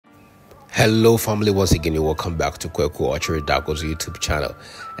Hello family, once again you're welcome back to Kweku Orchard Dago's YouTube channel.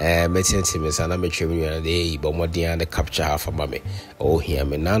 Metian team is an amateur day, but more than the capture half a mommy. Oh, here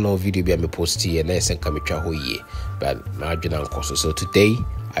me no video be me post here and come ye. But margin course. So today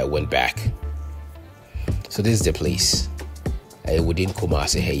I went back. So this is the place. Within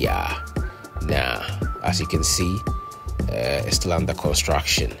Kumasi here. Now, as you can see, it's still under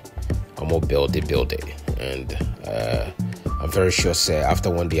construction. I'm gonna build it, and I'm very sure, sir, after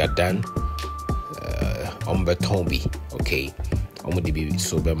when they are done, Tombi, okay, I'm gonna be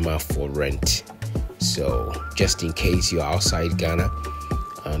sober for rent. So just in case you're outside Ghana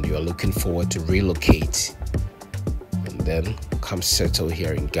and you're looking forward to relocate and then come settle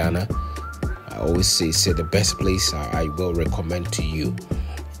here in Ghana, I always say the best place I will recommend to you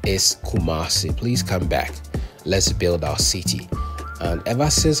is Kumasi. Please come back. Let's build our city. And ever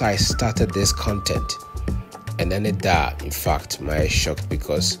since I started this content, and then it died. In fact, my shocked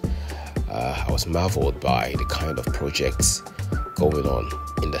because I was marveled by the kind of projects going on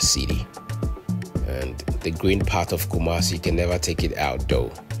in the city. And the green part of Kumasi, you can never take it out though.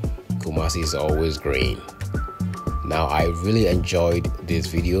 Kumasi is always green. Now, I really enjoyed this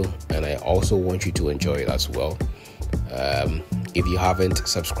video and I also want you to enjoy it as well. If you haven't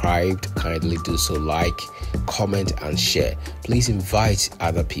subscribed, kindly do so, like, comment and share. Please invite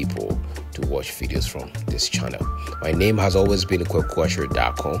other people to watch videos from this channel. My name has always been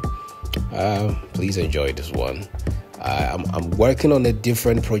Kweku. Please enjoy this one. I'm working on a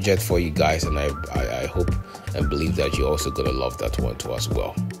different project for you guys, and I hope and believe that you're also gonna love that one too as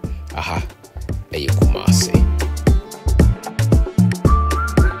well. Kumasi.